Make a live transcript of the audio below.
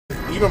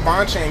even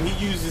Bonchain,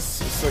 he uses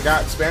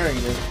Sagat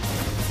sparingly.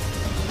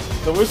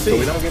 So we'll see. So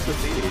we don't get to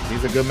see these.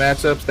 These are good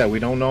matchups that we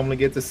don't normally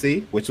get to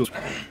see, which was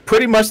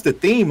pretty much the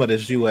theme of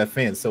this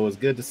UFN. So it's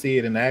good to see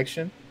it in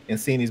action and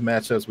seeing these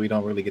matchups we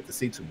don't really get to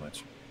see too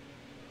much.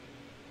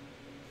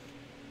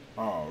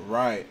 All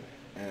right.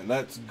 And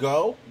let's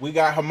go. We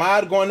got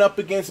Hamad going up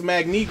against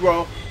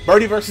Magnegro.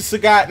 Birdie versus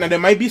Sagat. Now, there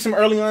might be some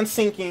early on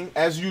syncing,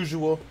 as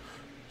usual.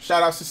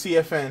 Shout outs to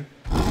CFN.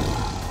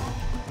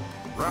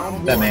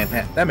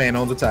 That man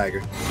owns a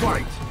tiger.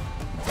 Fight.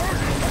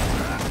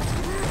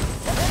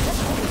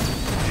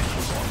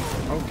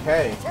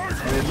 Okay.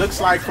 And it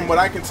looks like, from what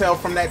I can tell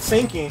from that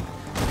syncing,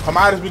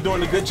 Hamad has been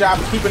doing a good job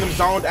of keeping him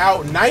zoned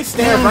out. Nice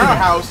stand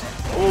roundhouse.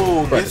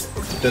 Ooh, this.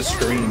 The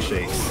screen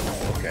shakes.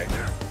 Okay.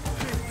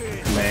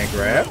 Man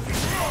grab.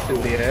 To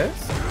the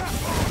ass.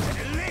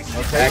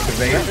 Okay.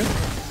 Activation.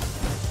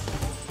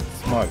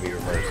 Smart V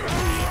reversal.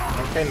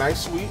 Okay,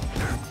 nice sweep.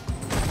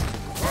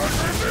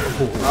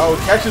 Oh,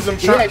 catches him.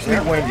 He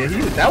actually went. Yeah,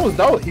 that was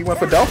dope. He went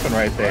for Dolphin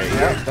right there.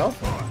 Yeah,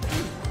 Dolphin.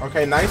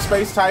 Okay, nice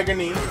space tiger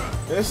knee.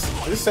 This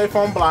safe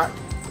on block.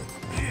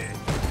 Okay.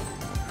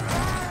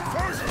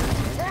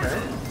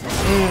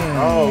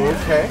 Oh,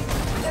 okay.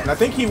 And I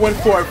think he went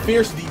for a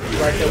fierce DP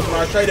right there when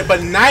I traded,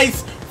 but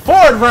nice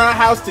forward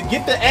roundhouse to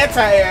get the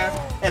anti-air.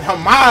 And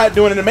Hamad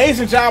doing an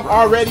amazing job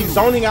already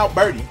zoning out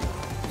Birdie.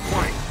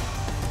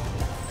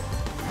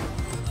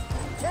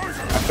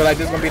 I feel like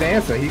this is going to be the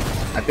answer.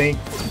 I think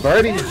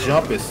Birdie's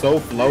jump is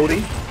so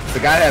floaty. The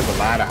guy has a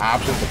lot of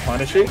options to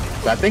punish it.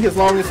 So I think as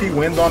long as he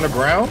wins on the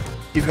ground,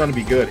 he's going to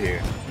be good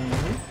here.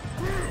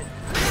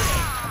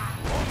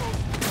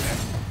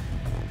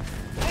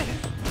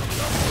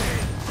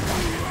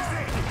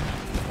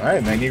 All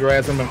right, Magnegro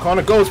has him in the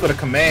corner. Goes for the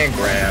command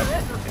grab.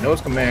 And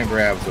those command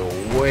grabs are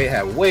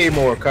have way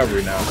more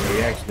recovery now. So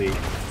he actually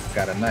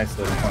got a nice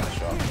little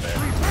punish off there.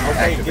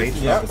 Okay,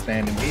 activation of the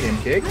standing medium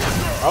kick.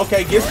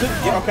 Okay,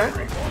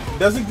 okay.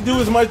 Doesn't do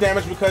as much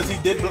damage because he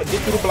did get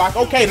through the block.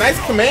 Okay, nice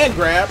command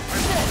grab.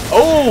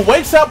 Oh,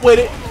 wakes up with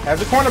it.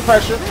 Has a corner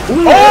pressure.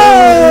 Ooh.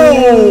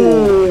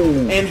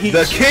 Oh! And he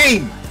the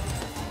king.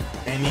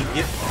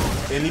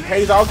 And he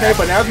pays okay,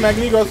 but now it's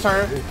Magnegro's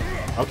turn.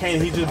 Okay,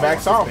 and he just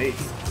backs off. Yep,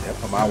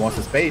 Hamad wants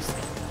the space.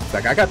 It's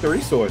like, I got the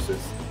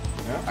resources.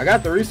 Yeah. I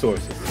got the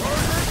resources.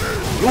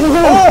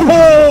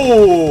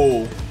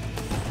 Oh!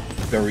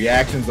 The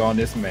reactions on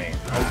this man.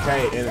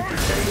 Okay.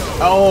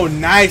 Oh,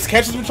 nice.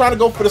 Catches him trying to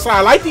go for the side.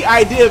 I like the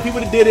idea if he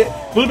would have did it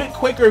a little bit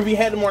quicker, if he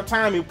had more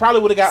time. He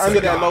probably would have got under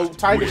that low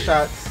tiger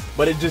shot,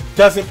 but it just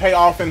doesn't pay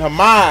off. And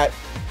Hamad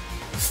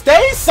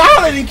stays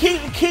solid and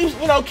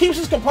keeps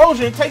his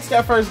composure and takes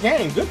that first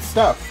game. Good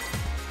stuff.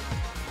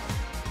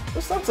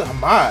 Good stuff to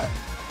Hamad.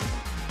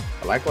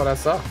 I like what I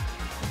saw.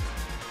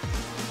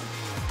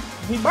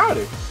 He bought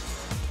it.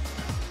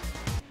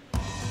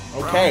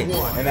 Okay,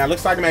 and now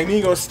looks like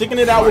Magnegro sticking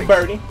it out with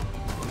Birdie.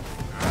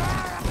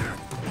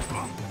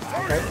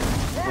 Okay,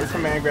 good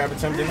command grab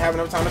attempt. Didn't have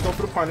enough time to go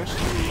for the punish.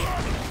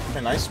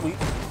 Okay, nice sweep.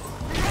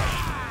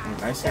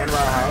 Nice hand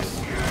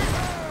roundhouse.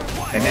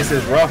 And this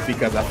is rough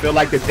because I feel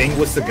like the thing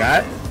with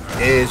Sagat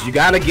is you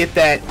gotta get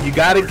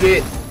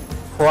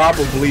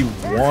probably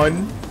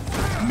one,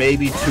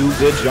 maybe two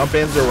good jump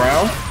ins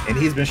around, and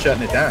he's been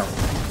shutting it down.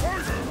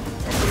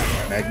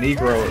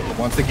 Magnegro,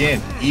 once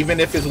again, even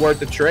if it's worth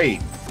the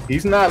trade,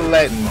 he's not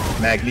letting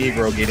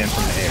Magnegro get in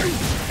from the air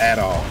at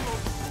all.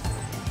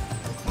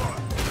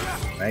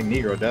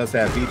 Magnegro does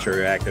have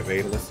feature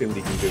activated. Let's see what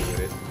he can do with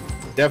it.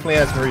 Definitely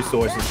has some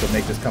resources to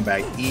make this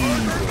comeback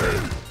easily.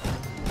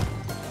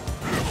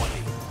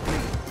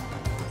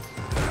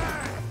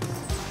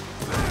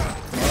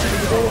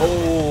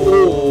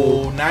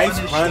 Oh, nice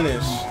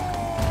punish.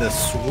 The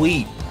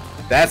sweep.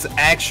 That's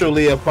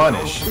actually a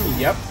punish.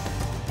 Yep.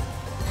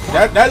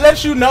 That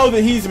lets you know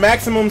that he's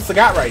maximum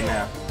Sagat right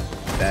now.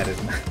 That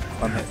is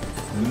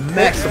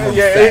maximum.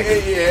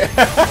 Yeah.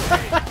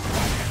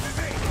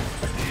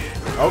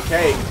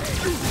 Okay.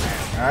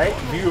 All right.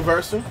 V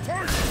reversal.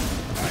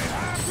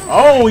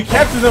 Oh, he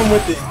catches him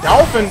with the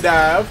dolphin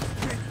dive.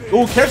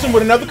 Ooh, catch him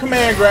with another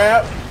command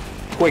grab.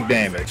 Quick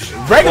damage.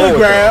 Regular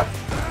grab.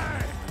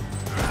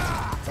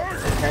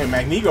 Okay,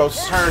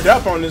 Magnegro's turned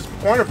up on this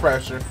corner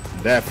pressure.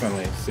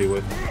 Definitely. See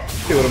what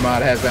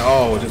Hamad has that.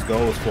 Oh, it just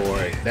goes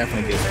for it.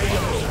 Definitely gets the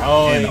punish.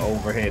 Oh, and the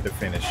overhead to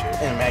finish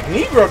it. And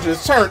Magnegro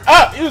just turned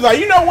up. He was like,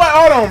 you know what?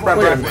 Hold on, bro.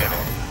 Wait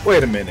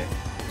a minute.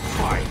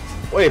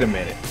 Wait a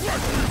minute.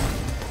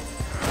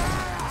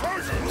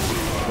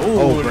 Ooh,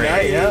 oh, great.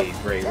 nice, yep.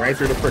 Great. Right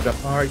through the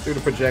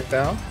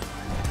projectile.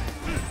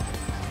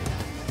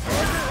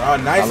 Oh,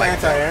 nice like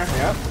anti-air.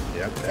 Yep.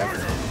 Yep,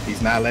 definitely.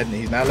 He's not letting.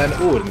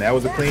 Ooh, and that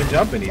was a clean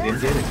jump, and he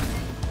didn't get it.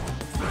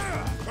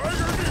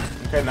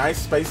 Okay, nice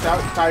spaced out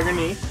tiger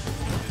knee.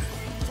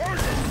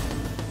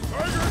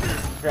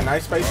 Okay,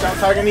 nice spaced out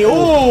tiger knee.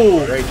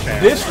 Ooh, great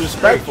chance.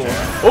 Disrespectful.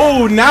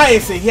 Ooh,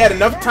 nice, and he had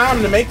enough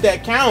time to make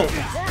that count.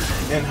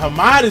 And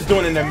Hamad is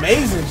doing an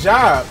amazing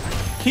job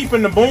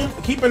keeping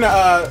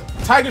the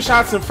tiger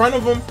shots in front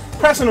of him,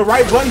 pressing the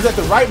right buttons at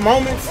the right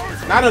moments,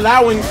 not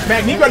allowing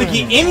Magnegro to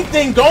get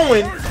anything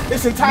going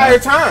this entire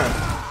time.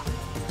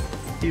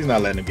 He's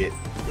not letting him get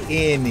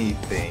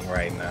anything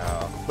right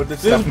now. But this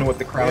Stuffing is with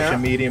the crouching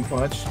medium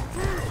punch.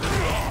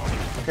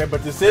 Okay,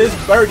 but this is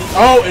Birdie.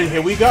 Oh, and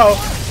here we go.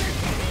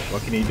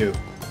 What can he do?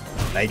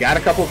 Now he got a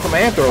couple of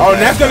command throws. Oh,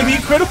 and that's gonna be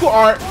critical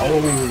art. Oh,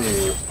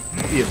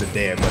 he isn't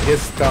dead, but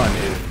his stun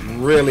is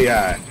really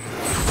high.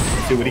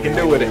 Let's see what he can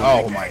do with it.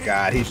 Oh my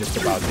God, he's just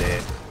about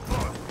dead.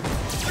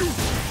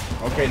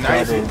 Okay,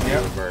 nice.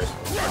 Yep.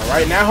 All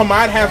right, now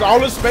Hamad has all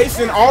the space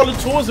and all the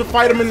tools to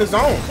fight him in the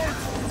zone.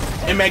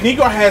 And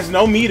Magnegro has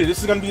no meter. This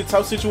is going to be a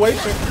tough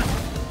situation.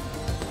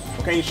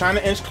 Okay, he's trying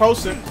to inch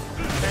closer.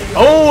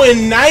 Oh,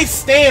 and nice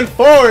stand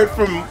forward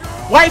from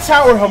White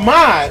Tower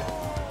Hamad.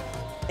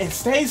 And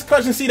stays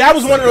clutch. And see, that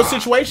was one of those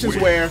situations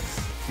where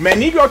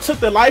Magnegro took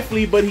the life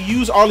lead, but he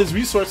used all his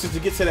resources to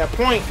get to that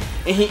point,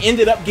 and he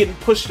ended up getting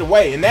pushed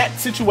away. In that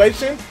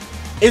situation,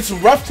 it's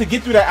rough to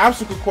get through that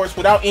obstacle course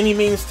without any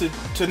means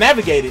to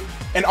navigate it.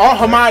 And all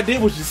Hamad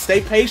did was just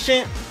stay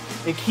patient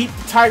and keep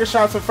the tiger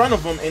shots in front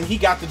of him, and he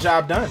got the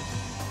job done.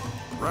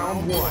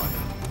 Round 1.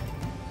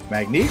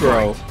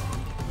 Magnegro,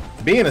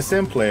 being a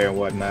sim player and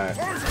whatnot,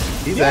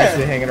 he's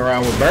actually hanging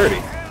around with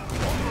Birdie.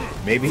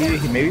 Maybe he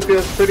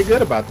feels pretty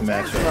good about the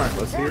matchup. Right.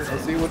 Let's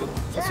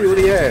see what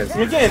he has.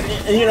 And again,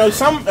 and you know,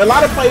 a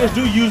lot of players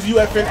do use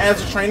UFN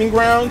as a training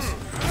grounds.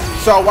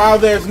 So while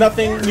there's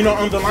nothing, you know,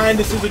 on the line,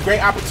 this is a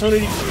great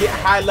opportunity to get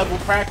high-level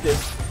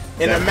practice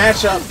in a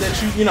matchup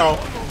that you know,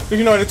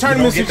 in the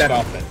tournament. You don't get that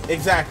often.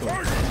 Exactly.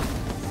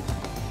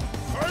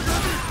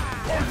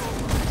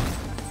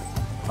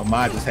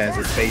 Hamad just has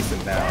his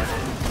facing down.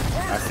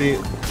 I see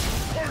it.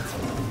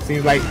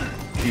 Seems like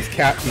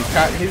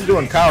he's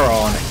doing Kara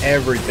on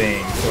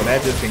everything, so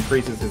that just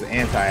increases his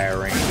anti-air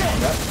range.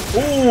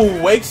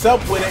 Ooh, wakes up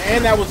with it,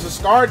 and that was a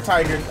scarred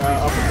tiger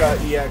uppercut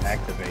EX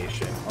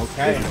activation.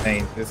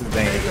 Okay, this is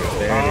dangerous.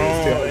 There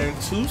it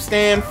is. And 2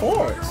 stand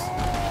forwards.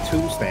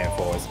 2 stand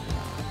forwards.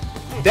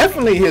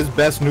 Definitely his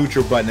best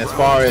neutral button as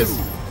far as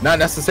not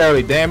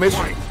necessarily damage,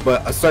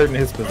 but asserting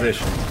his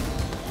position.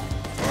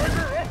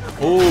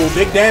 Ooh,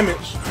 big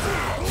damage.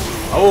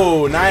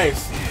 Oh,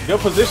 nice. Good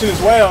position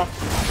as well.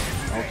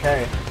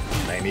 Okay.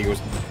 Man, he was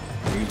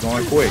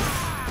going quick.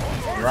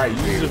 Right,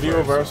 use the V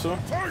reversal.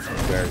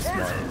 Very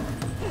smart.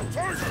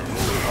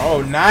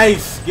 Oh,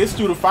 nice. Gets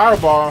through the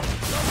fireball.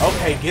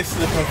 Okay, gets to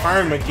the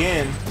confirm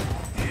again.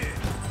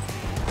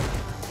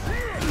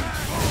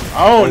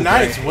 Oh, okay.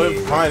 Nice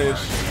whip punish.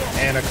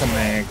 And a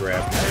command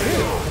grab.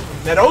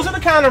 Now, those are the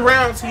kind of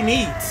rounds he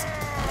needs.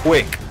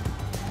 Quick.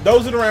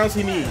 Those are the rounds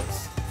he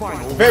needs.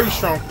 Very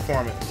strong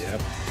performance.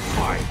 Yep.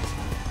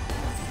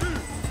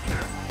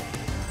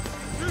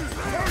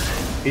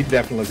 He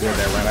definitely looks good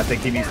that round. I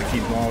think he needs to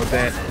keep going with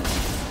that.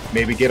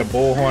 Maybe get a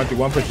bullhorn through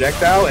one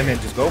projectile and then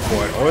just go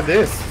for it. Or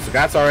this.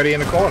 Sagat's already in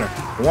the corner.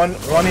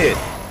 One hit.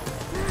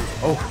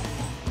 Oh.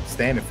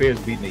 Standing Fear's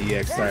beating the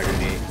EX Tiger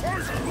knee.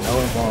 No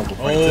invulnerable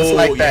point. Just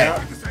like that.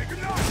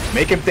 Yeah.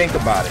 Make him think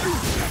about it.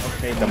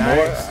 Okay, the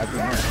more I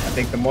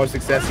think the more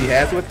success he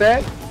has with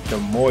that, the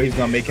more he's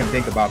gonna make him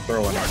think about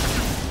throwing it.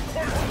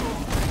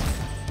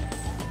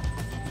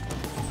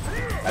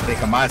 I think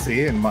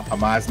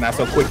Hamad's not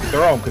so quick to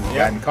throw him because he's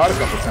gotten caught a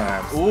couple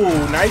times.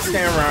 Ooh, nice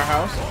stand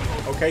roundhouse.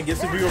 Okay,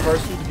 gets the V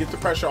reversal to get the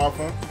pressure off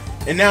him.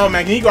 And now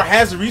Magnegro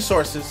has the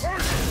resources.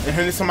 And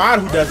it's Hamad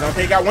who doesn't.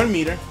 Okay, got 1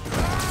 meter.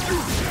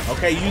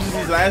 Okay, uses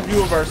his last V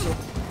reversal.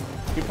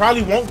 He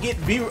probably won't get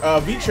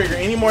V trigger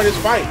anymore this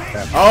fight.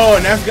 Oh,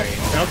 and that's good.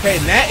 Okay,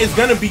 and that is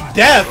gonna be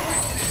death.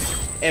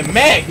 And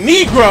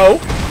Magnegro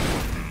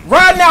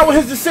riding out with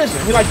his decision.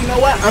 He's like, you know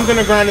what? I'm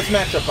gonna grind this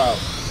matchup out.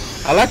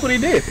 I like what he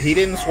did. He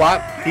didn't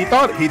swap. He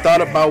thought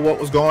about what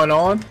was going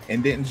on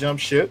and didn't jump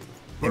ship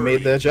and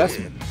made the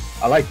adjustment.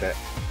 I like that.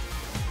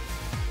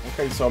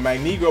 Okay, so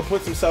Magnegro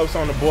puts himself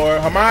on the board.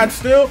 Hamad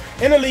still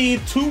in the lead,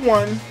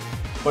 2-1,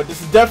 but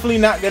this is definitely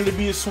not going to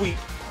be a sweep.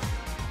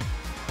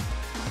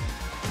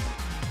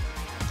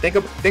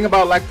 Think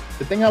about like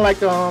the thing I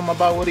liked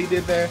about what he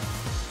did there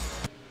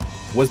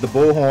was the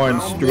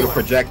bullhorns through the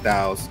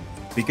projectiles,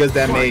 because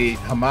that made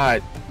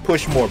Hamad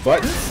push more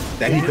buttons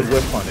that he could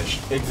whip punish.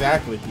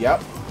 Exactly.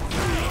 Yep.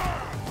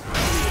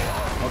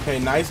 Okay,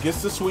 nice.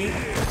 Gets the sweep.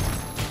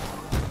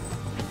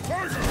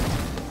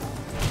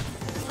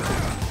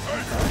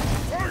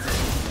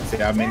 See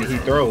how many he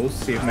throws.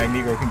 See if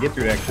Magnegro can get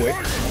through that quick.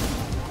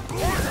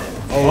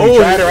 Oh, he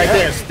tried it right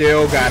there and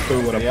still got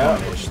through with a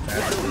punish.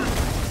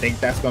 I think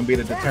that's going to be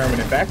the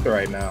determining factor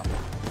right now.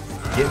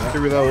 Getting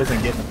through those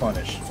and getting the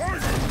punish.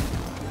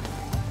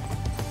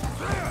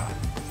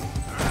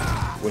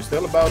 We're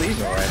still about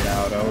even right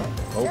now, though.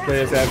 Both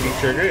players have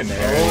V-trigger and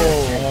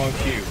they're on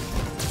cue.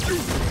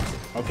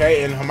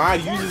 Okay, and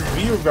Hamad uses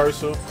V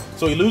reversal,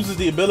 so he loses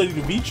the ability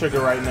to V-trigger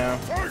right now.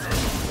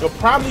 He'll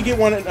probably get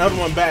another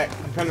one back,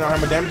 depending on how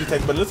much damage he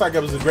takes, but it looks like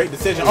it was a great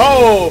decision.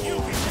 Oh!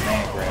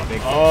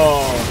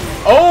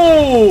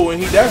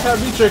 And he does have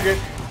V-trigger,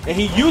 and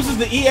he uses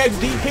the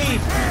EXDP.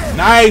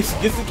 Nice!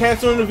 Gets the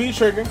cancel on the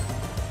V-trigger.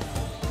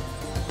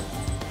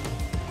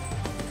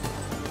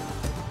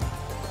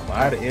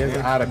 Hamad is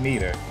out of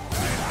meter.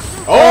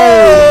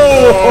 Oh!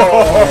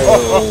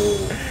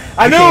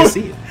 I knew. Can't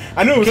see it.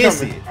 I knew it was Can't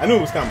coming. see it. I knew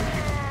it was coming.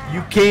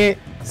 You can't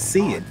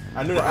see it.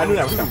 I knew that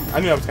was coming. I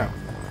knew that was coming.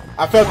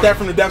 I felt that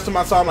from the depths of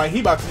my soul. I'm like, he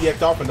about to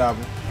EX off and dive.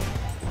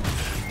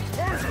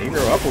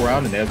 Magnegro up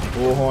around and there's the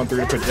bullhorn through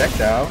the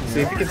projectile.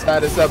 See if he can tie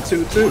this up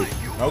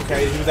 2-2.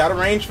 Okay, he was out of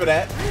range for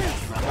that.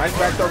 Nice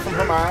back throw from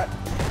Hamad.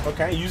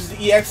 Okay, uses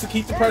the EX to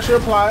keep the pressure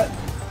applied.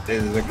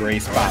 This is a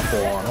great spot for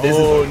him.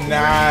 Oh,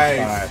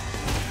 nice.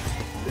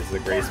 This is a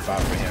great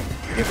spot for him.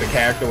 Against a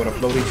character with a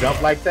floaty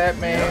jump like that,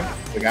 man,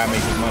 the guy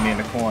makes his money in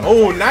the corner.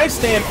 Oh, nice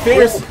stand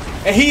fierce.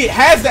 And he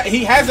has that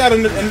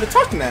in the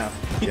tuck now.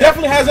 He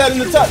definitely has that in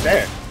the tuck.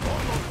 There.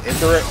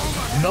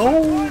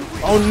 No.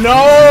 Oh,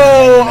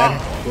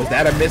 no. Was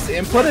that a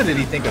misinput or did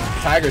he think a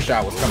tiger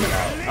shot was coming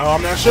out? Oh,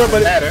 I'm not sure,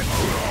 but Matter.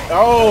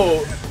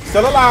 Oh,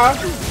 still alive.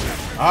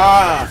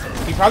 Ah,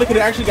 he probably could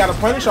have actually got a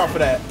punish off of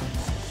that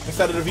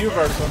instead of the view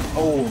reversal.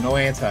 Oh, no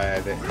anti at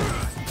it.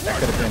 That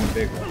could have been a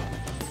big one.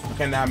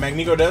 Okay, now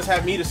Magnegro does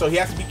have meter, so he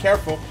has to be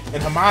careful.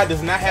 And Hamad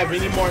does not have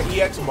any more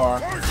EX bar.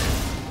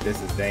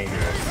 This is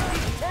dangerous.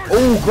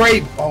 Oh,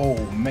 great. Oh,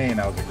 man,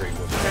 that was a great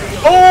one.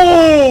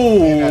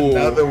 Oh! And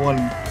another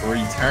one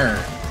return.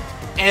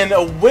 And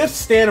a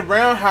withstand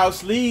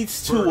roundhouse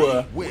leads to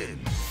a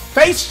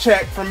face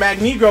check from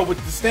Magnegro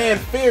with the stand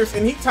fierce,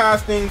 and he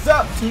ties things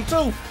up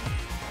 2-2.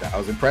 That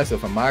was impressive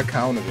from my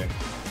countering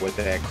with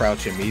that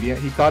crouching medium.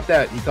 He caught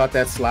that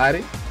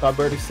sliding. Caught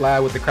Birdie slide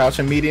with the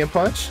crouching medium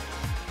punch.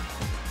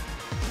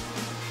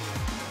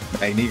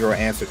 Magnegro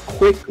answered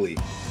quickly,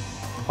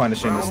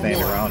 punishing the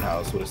standing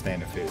roundhouse with a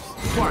standing fist.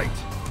 Fight.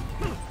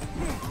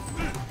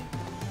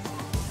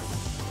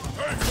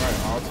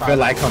 I feel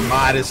like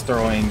Hamad is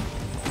throwing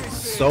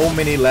so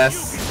many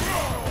less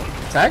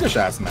tiger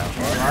shots now.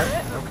 All right.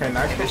 Okay,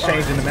 nice. It's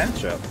changing the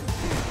matchup.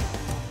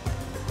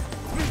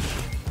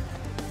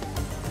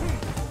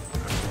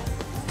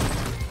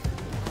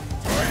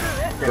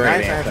 Okay, Great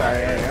nice anti.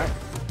 anti.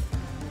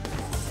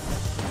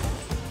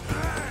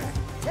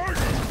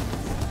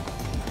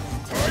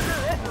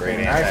 Great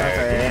Nice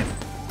anti again.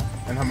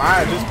 And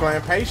Hamad just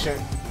playing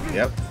patient.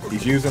 Yep.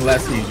 He's using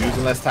less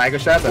tiger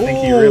shots. I think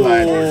he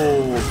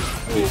realizes.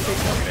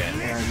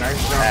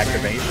 Nice jump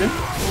Activation.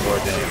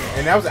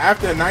 And that was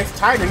after a nice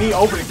tiger knee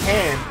over the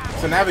can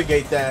to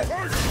navigate that.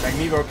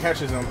 Magnegro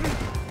catches him.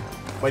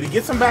 But he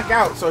gets him back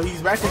out, so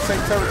he's back in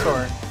safe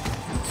territory.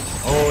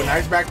 Oh,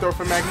 nice back throw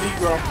from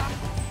Magnegro.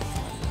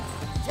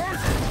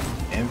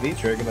 MV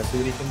trigger. Let's see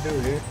what he can do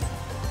here.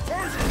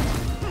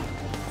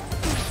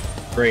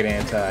 Great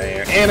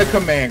anti-air. And a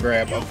command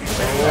grab.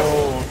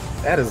 Oh.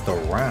 That is the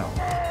round.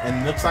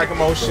 And looks like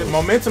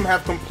momentum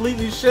have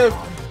completely shifted.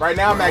 Right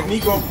now,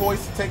 Magnegro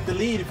poised to take the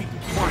lead if he can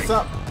keep this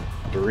up.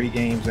 3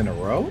 games in a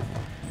row?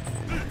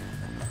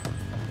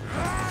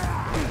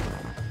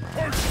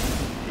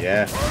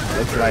 Yeah,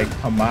 looks like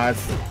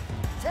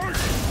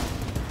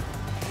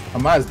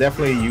Hamad's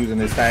definitely using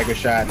his tiger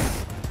shots.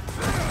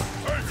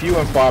 Few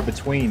and far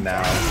between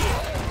now.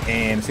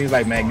 And it seems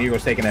like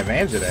Magnegro's taking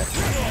advantage of that.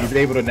 He's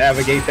able to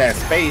navigate that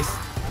space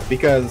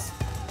because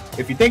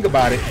if you think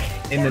about it,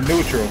 in the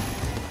neutral,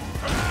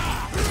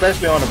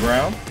 especially on the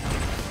ground,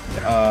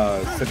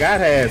 Sagat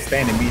has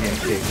standing medium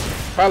kick.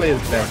 Probably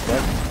his best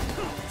weapon.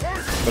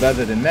 But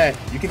other than that,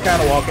 you can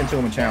kind of walk into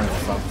him and challenge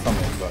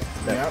something. But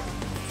Yep.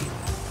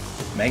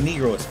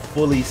 Magnegro is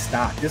fully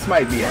stocked. This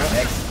might be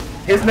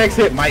his next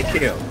hit might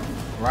kill.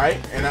 Right?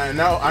 And I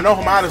know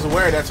Hamad is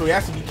aware of that, so he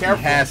has to be careful.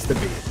 He has to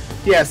be.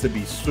 He has to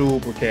be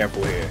super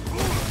careful here.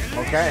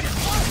 Okay.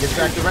 Gets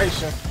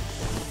activation.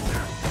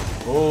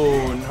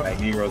 Oh, no.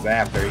 Magnegro's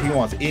after. He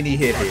wants any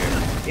hit here.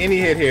 Any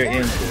hit here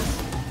ends this.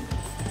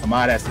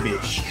 Hamad has to be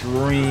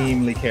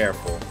extremely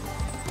careful.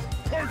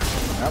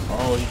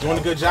 Oh, he's doing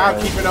a good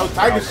job keeping those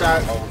tiger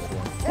shots.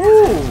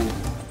 Ooh.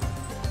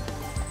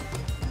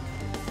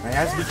 Man,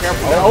 has to be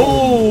careful.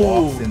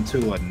 Oh, walks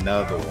into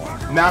another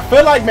one. Now I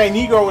feel like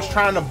Magnegro was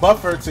trying to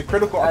buffer to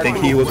critical. I think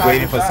he was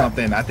waiting for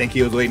something. I think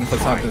he was waiting for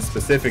something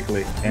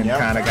specifically and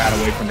kind of got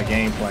away from the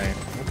game plan.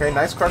 Okay,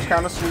 nice crush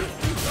counter sweep.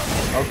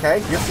 Okay,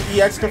 gets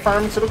the EX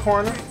confirmed into the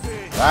corner.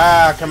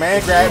 Ah,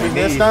 command grab. He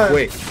gets stunned.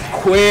 Quick.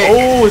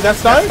 Oh, is that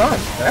stunned?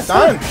 That's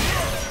stunned.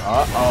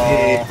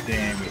 Oh.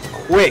 Damn it.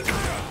 Quick.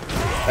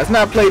 Let's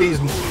not play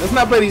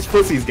these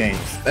pussies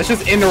games. That's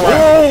just in the round.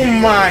 Oh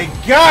my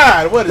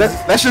God! What is?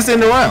 That's just in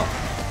the round.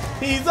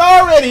 He's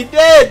already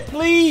dead.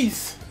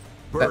 Please.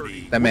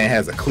 That man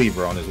has a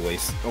cleaver on his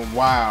waist. Oh,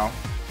 wow.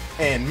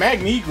 And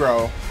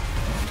Magnegro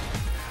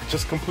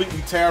just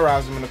completely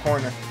terrorized him in the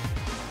corner.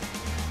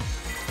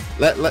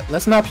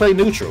 Let's not play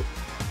neutral.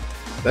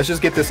 Let's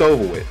just get this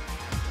over with.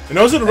 And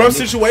those are the rough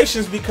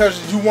situations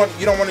because you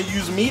don't want to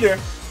use meter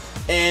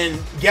and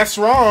guess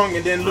wrong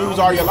and then lose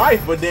all your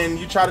life, but then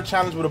you try to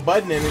challenge with a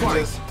button and it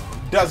just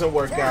doesn't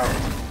work out.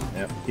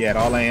 Yep, he had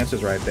all the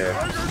answers right there.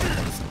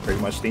 Pretty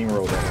much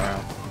steamrolled that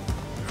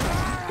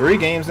round. 3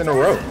 games in a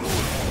row.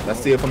 Let's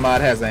see if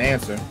Hamad has an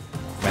answer.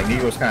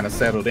 Magnegro's kind of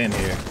settled in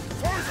here.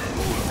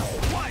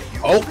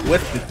 Oh,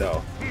 whiffed it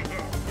though.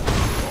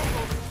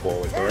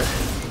 Forward throw.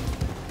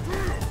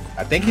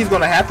 I think he's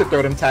gonna have to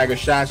throw them tiger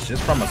shots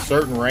just from a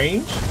certain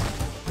range.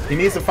 He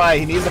needs to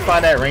find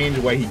that range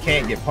where he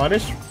can't get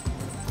punished,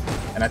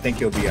 and I think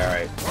he'll be all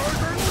right.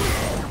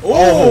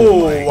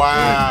 Oh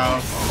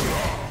wow!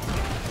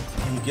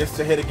 He gets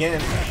to hit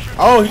again.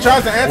 Oh, he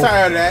tries to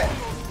anti-air that.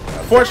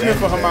 Fortunate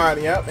for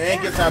Hamad, yep,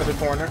 and gets out of the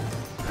corner.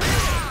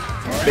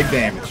 Big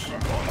damage.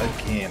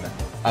 Again,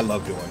 I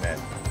love doing that.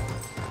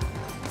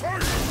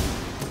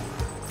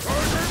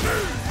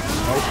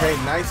 Okay,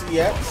 nice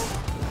EX.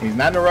 He's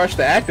not in a rush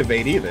to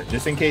activate either,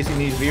 just in case he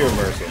needs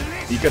V-reversal.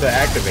 He could have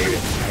activated,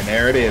 and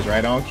there it is,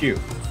 right on cue.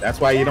 That's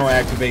why you don't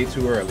activate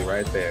too early,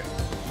 right there.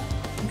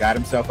 He got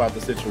himself out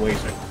the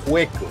situation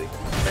quickly.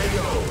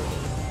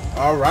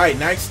 All right,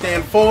 nice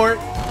stand forward.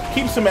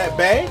 Keeps him at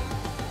bay.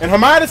 And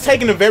Hamad is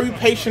taking a very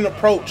patient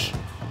approach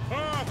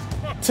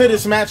to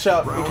this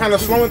matchup and kind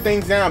of slowing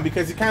things down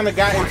because he kind of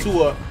got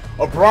into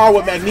a brawl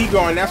with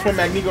Magnegro, and that's when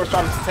Magnegro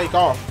started to take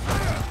off.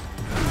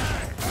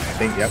 I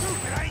think, yep.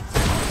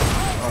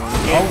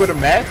 The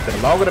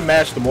longer the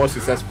match, the more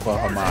successful for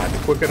Hamad. The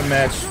quicker the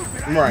match,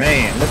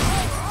 man, look,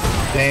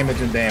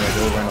 damage and damage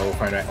over and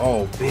over.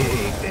 Oh, big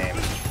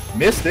damage.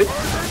 Missed it.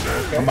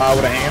 Hamad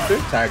with an answer.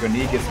 Tiger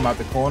Knee gets him out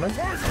the corner.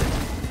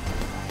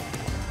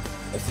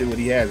 Let's see what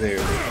he has here.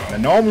 Now,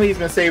 normally he's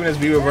been saving his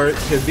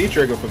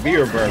V-trigger for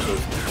V-reversals.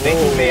 I think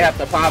he may have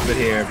to pop it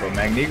here, but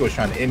Magnegro's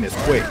trying to end this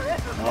quick.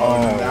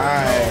 Oh,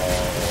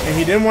 nice. And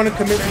he didn't want to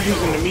commit to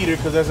using the meter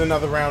because there's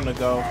another round to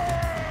go.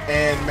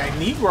 And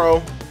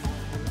Magnegro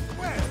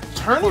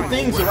turning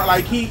things around.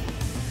 Like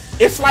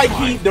it's like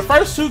the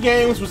first 2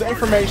 games was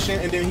information,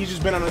 and then he's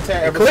just been on the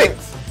tear ever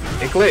since.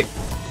 It clicked.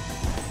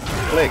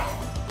 Click.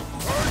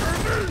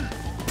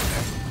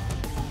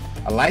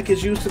 I like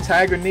his use of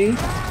Tiger Knee,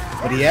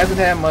 but he hasn't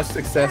had much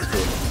success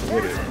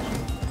with it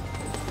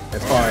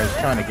as far as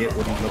trying to get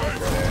what he's looking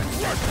for there.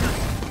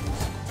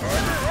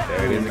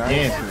 There it is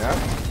again.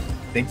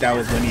 I think that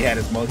was when he had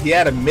his most. He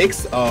had a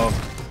mix of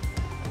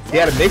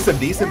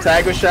decent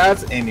tiger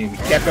shots, and he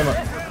kept him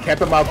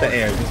out the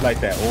air just like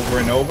that over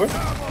and over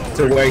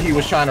to where he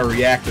was trying to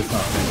react to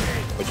something.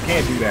 But you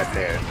can't do that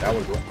there. That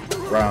was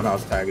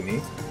roundhouse Tiger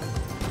Knee.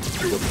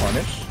 Good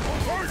punish.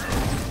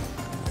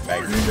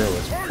 Magnegro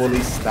is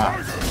fully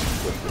stopped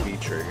with the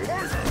V-trigger.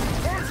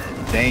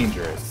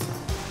 Dangerous.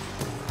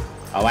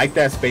 I like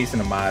that space in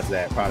the mods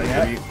at probably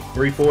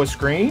 3-4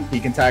 screen. He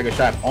can tiger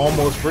shot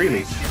almost freely.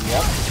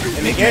 Yep.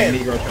 And again,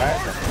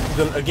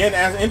 again,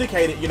 as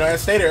indicated,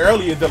 as stated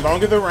earlier, the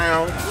longer the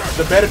round,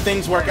 the better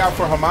things work out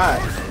for Hamad.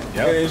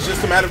 Yep. It's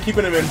just a matter of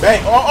keeping him in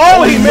bank.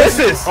 Oh, he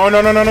misses! Oh,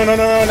 no, not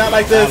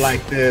like this. Not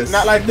like this.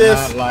 Not like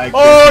this. Not like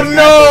oh, this.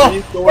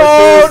 No!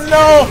 Oh,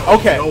 no!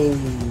 Okay.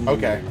 No.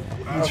 Okay.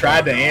 He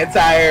tried to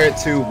anti-air it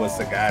too, but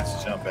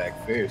Sagat's jump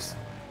back fierce.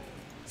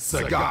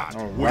 Sagat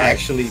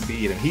actually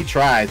beat him. He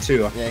tried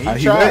too. Yeah,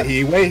 he tried.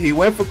 He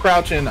went for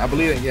crouching. I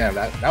believe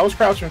that was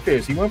crouching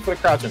fierce. He went for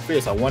the crouching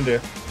fierce. I wonder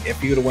if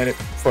he would have went it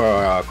for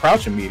a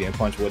crouching medium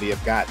punch, would he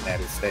have gotten that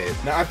instead?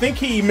 Now I think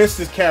he missed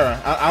his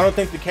Kara. I don't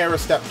think the Kara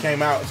step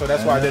came out, so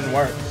that's why it didn't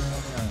work.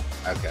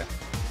 Okay.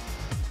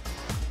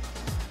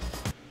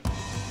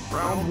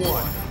 Round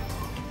 1.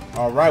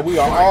 All right, we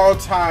are all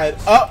tied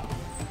up.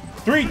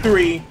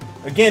 3-3.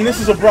 Again, this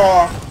is a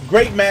brawl.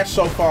 Great match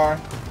so far.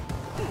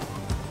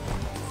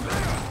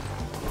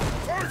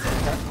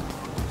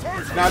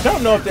 Now, I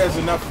don't know if there's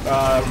enough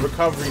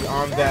recovery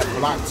on that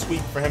block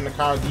sweep for him to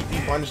counter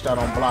DP punish that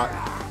on block.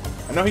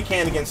 I know he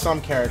can against some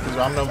characters, but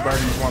I know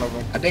Birdie's one of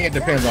them. I think it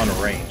depends on the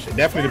range. It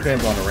definitely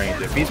depends on the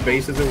range. If he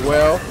spaces it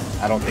well,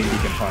 I don't think he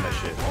can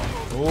punish it.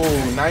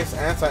 Ooh, nice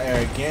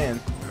anti-air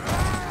again.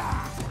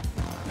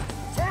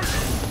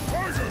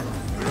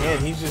 Again,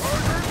 he's just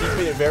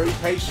keeping it very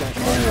patient.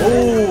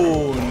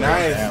 Ooh,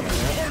 nice.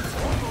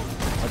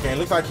 Okay, it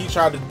looks like he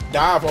tried to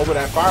dive over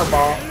that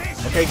fireball.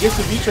 Okay, gets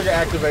the V-trigger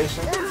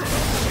activation.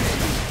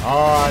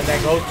 Oh, and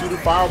that goes through the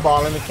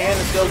fireball, and the can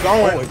is still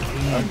going.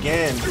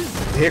 Again.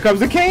 Here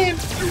comes the can.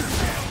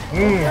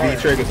 V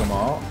triggers them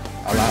all.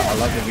 I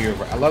love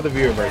the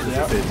V reversal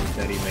decisions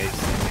that he makes.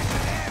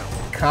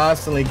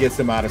 Constantly gets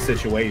him out of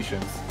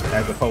situations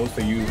as opposed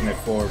to using it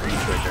for a V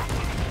trigger.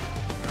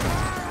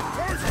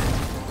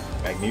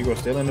 Magnegro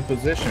still in the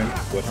position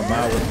with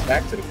Hamad with his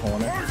back to the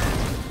corner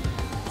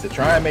to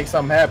try and make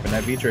something happen.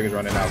 That V trigger's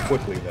running out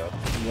quickly though.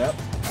 Yep.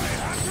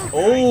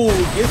 Oh,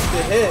 gets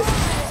the hit.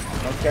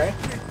 Okay.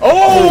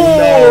 Oh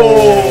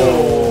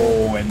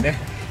no! And then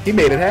he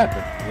made it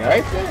happen.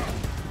 Right there.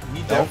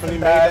 He definitely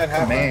made that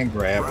happen. Command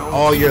grab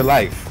all your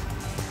life.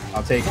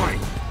 I'll take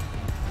it.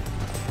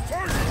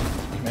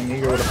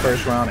 Magnegro with a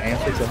first round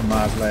answer to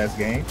Hamad's last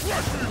game.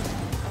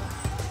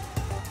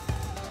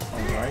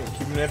 Alright,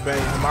 keeping that bang.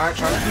 Hamad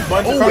trying to keep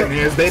bunches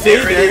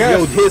there it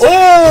is. His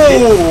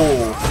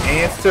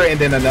answer and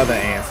then another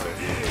answer.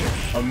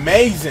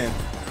 Amazing.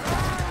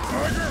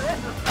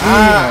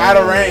 Out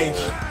of range.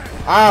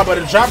 But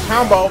a drop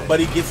combo, but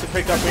he gets to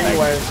pick up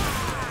anyways.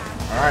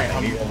 Alright,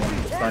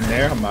 Hamad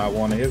there. Hamad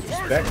wanted his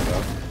respect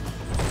though.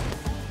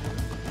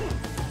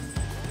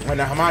 And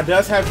now Hamad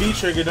does have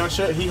V-trigger,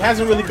 he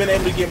hasn't really been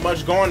able to get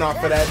much going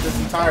off of that this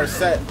entire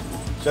set.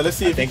 So let's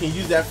see if he can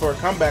use that for a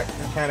comeback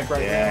mechanic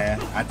right now.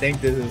 Yeah, I think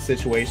this is a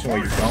situation where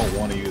you don't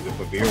want to use it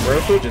for V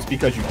reversal just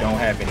because you don't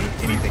have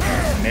anything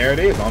else. And there it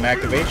is on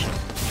activation.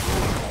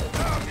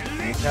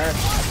 Okay.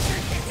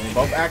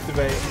 Both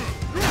activate.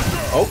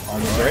 Oh,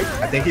 on the break.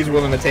 I think he's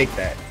willing to take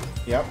that.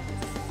 Yep.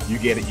 You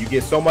get it. You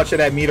get so much of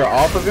that meter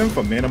off of him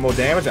for minimal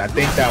damage. I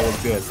think that was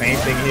good. Same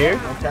thing here.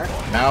 Okay.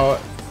 Now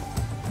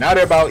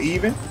they're about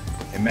even.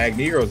 And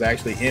Magnegro's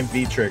actually in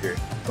V trigger.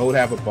 Gold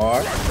have a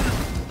bar.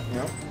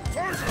 Yep.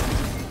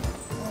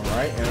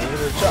 Alright, and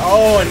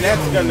and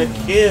that's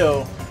gonna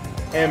kill.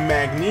 And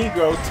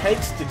Magnegro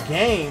takes the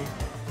game.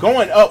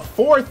 Going up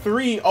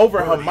 4-3 over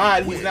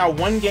Hamad. He's now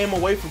 1 game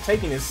away from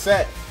taking his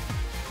set.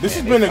 This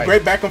has been a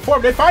great back and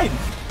forth. They're fighting.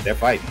 They're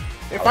fighting.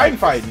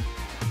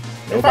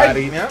 They're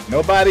fighting.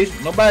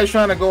 Nobody's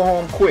trying to go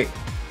home quick.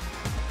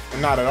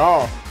 Not at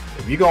all.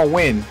 If you're gonna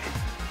win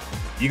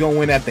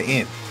at the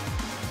end.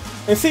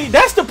 And see,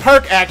 that's the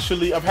perk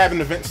actually of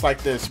having events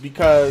like this,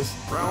 because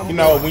you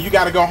know when you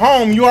got to go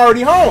home, you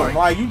already home.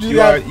 Like you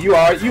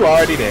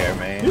already there,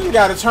 man. You just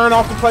got to turn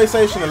off the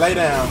PlayStation and lay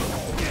down.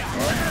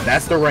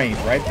 That's the range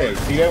right there.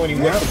 See that when he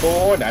went to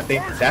go on? I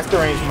think that's the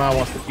range Hamad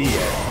wants to be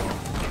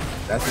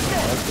at. That's the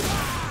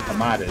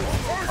Hamad is.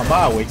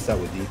 Hamad wakes up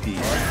with DP.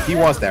 He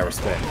wants that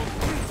respect.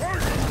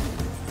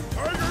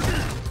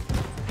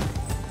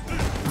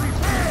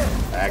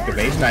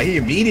 Activation. Now he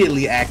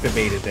immediately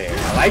activated there.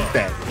 I like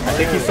that. I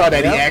think he saw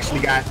that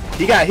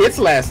he got hits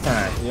last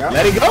time. Yep.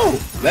 Let it go.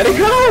 Let it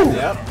go.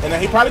 Yep. And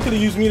then he probably could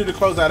have used meter to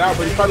close that out,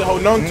 but he's probably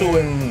holding on to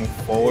it.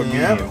 Forward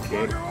medium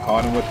kick.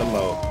 Caught him with the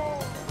low.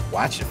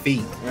 Watch your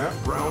feet. Yeah.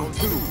 Round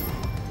 2.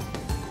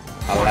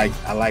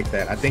 I like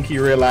that. I think he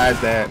realized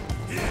that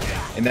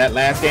in that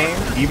last game,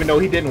 even though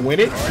he didn't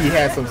win it, he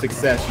had some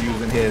success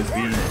using his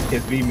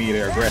V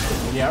meter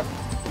aggressively. Yep.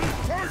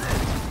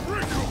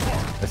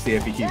 Let's see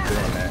if he keeps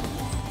doing that.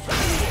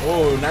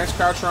 Oh, nice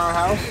crouch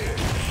roundhouse.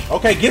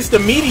 Okay, gets the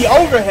meaty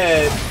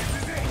overhead.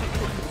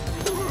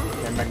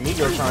 And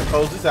Magnegro trying to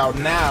close this out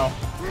now.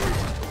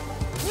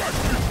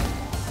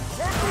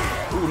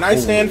 Ooh,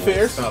 nice stand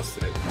fierce. Stuffs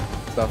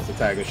the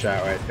tiger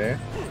shot right there.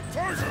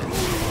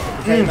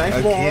 Okay, nice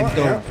ball. Again,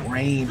 the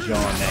range on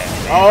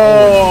that.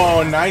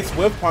 Oh, nice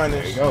whip punish.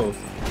 There he goes.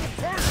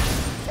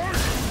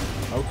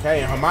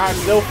 Okay, Hamad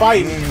still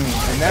fighting,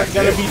 and that's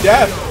gonna be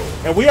death.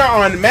 And we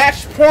are on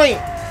match point.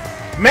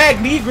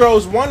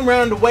 Magnegro's 1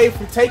 round away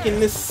from taking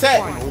this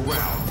set.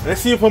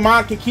 Let's see if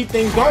Hamad can keep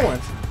things going.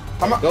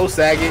 Go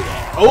Sagat.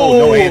 Oh,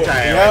 no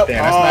anti-air right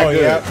there. That's not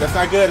good. Yep. That's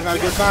not good. It's not a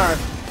good sign.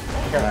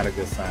 Okay. Not a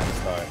good sign to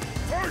start.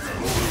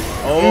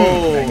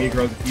 Oh,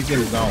 Magnegro's, he's in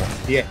his zone.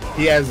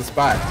 He has the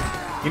spot.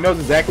 He knows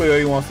exactly where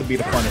he wants to be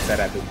the punish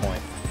at this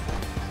point.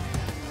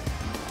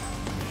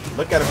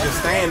 Look at him just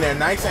staying there.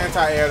 Nice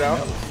anti-air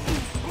though.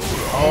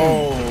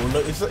 Oh,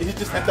 look, he's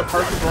just at the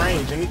perfect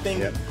range.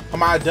 Anything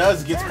Hamad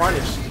does gets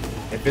punished.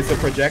 If it's a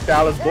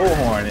projectile, it's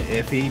bullhorn.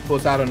 If he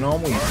puts out a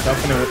normal, he's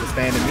stuffing it with the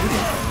standard medium.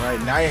 Right,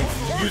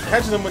 nice. You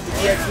catching him with the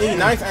EXE.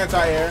 Nice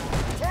anti-air.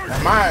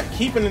 Hamad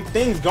keeping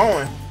things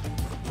going.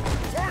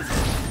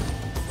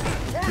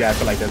 Yeah, I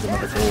feel like there's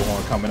another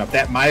bullhorn coming up.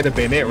 That might have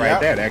been it right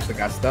there. They actually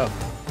got stuffed.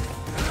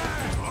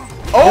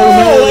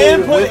 Oh,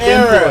 input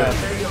error.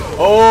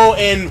 Oh,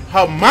 and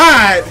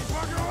Hamad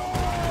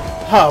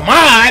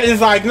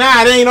is like,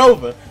 nah, it ain't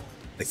over.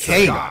 The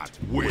king.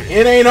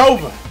 It ain't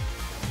over.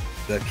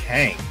 The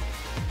king.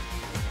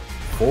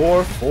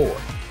 4-4.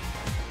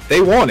 They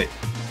want it.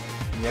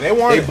 Yeah, they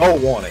want it. They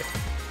both want it.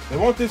 They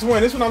want this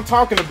win. This is what I'm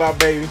talking about,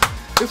 baby.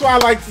 This is what I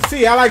like to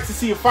see. I like to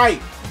see a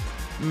fight.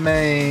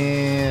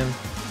 Man.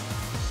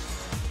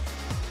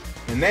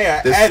 And they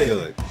are this at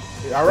it.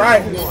 All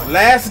right,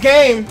 last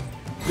game.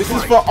 This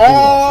is for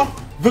all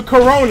the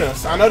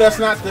Coronas. I know that's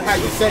not how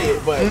you say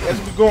it, but that's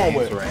what we're going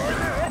with.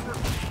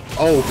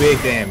 Oh,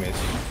 big damage.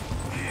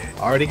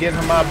 Already getting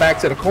Hamad back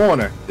to the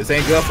corner. This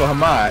ain't good for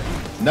Hamad.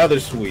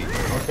 Another sweep.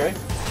 Okay.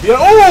 Yeah.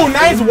 Oh,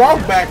 nice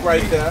walk back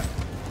right there.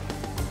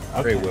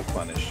 Great whip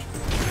punish.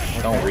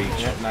 Don't reach.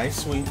 Yep, nice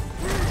sweep.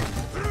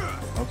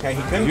 Okay,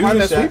 he couldn't using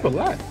punish that sweep a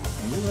lot.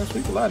 Using that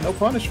sweep a lot. No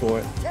punish for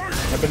it.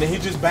 Yeah, but then he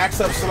just backs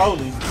up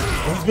slowly.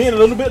 And he's being a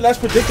little bit less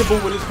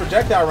predictable with his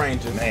projectile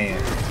ranges. Man.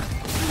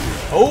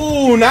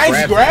 Oh,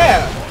 nice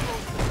grab.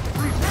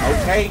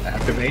 Okay.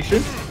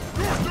 Activation.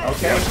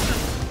 Okay.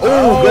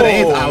 Oh, good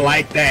aim. I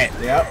like that.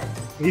 Yep.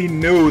 He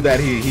knew that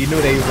he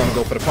was gonna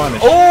go for the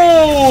punish.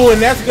 Oh,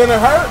 and that's gonna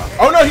hurt.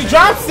 Oh no, he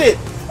drops it.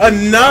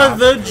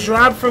 Another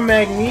drop from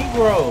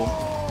Magnegro.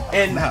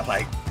 And not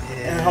like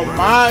and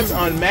Hamad's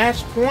on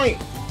match point.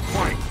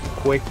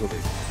 Quick with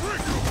it.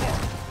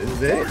 This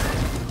is it.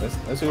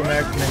 Let's see what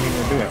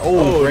Magnegro doing.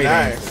 Oh, great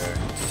nice.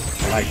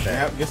 answer. I like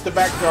that. Yep, gets the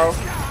back throw.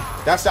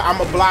 That's the I'm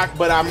a block,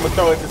 but I'm gonna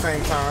throw at the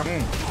same time.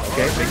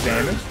 Okay, big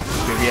damage.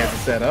 Good, he has to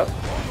set up.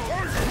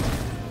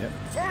 Yep.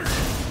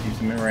 Keeps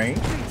him in range.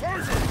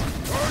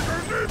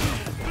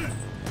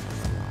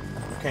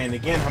 Okay, and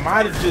again,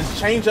 Hamad has just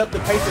changed up the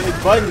pace of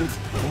his buttons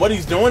and what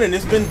he's doing, and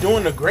it's been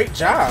doing a great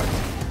job.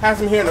 Has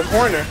him here in the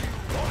corner.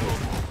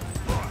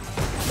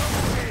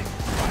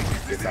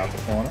 Gets out the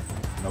corner.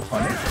 No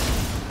punish.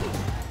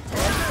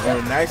 Oh,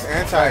 nice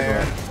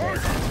anti-air.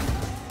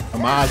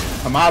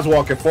 Hamad's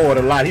walking forward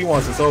a lot. He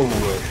wants this over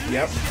with.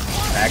 Yep.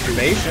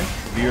 Activation.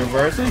 V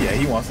reversal. Yeah,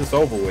 he wants this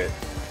over with.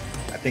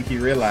 I think he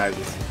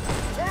realizes.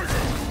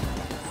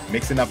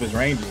 Mixing up his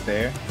ranges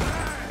there.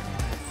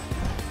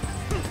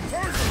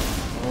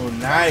 Oh,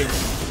 nice.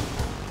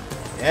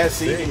 Yeah,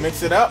 see, he can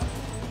mix it up.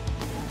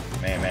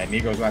 Man,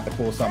 Magnegro's going to have to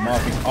pull something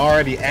off. He's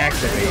already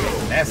activated.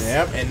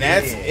 And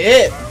that's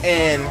it.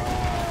 And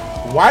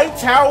White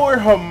Tower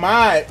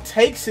Hamad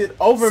takes it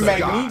over Sagat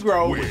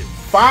Magnegro wins.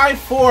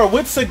 5-4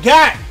 with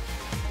Sagat.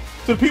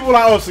 To the people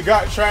like, oh,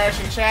 Sagat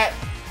trash in chat.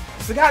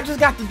 Sagat just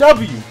got the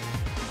W.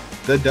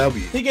 the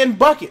W. He getting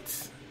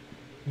buckets.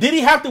 Did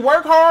he have to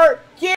work hard? Yeah.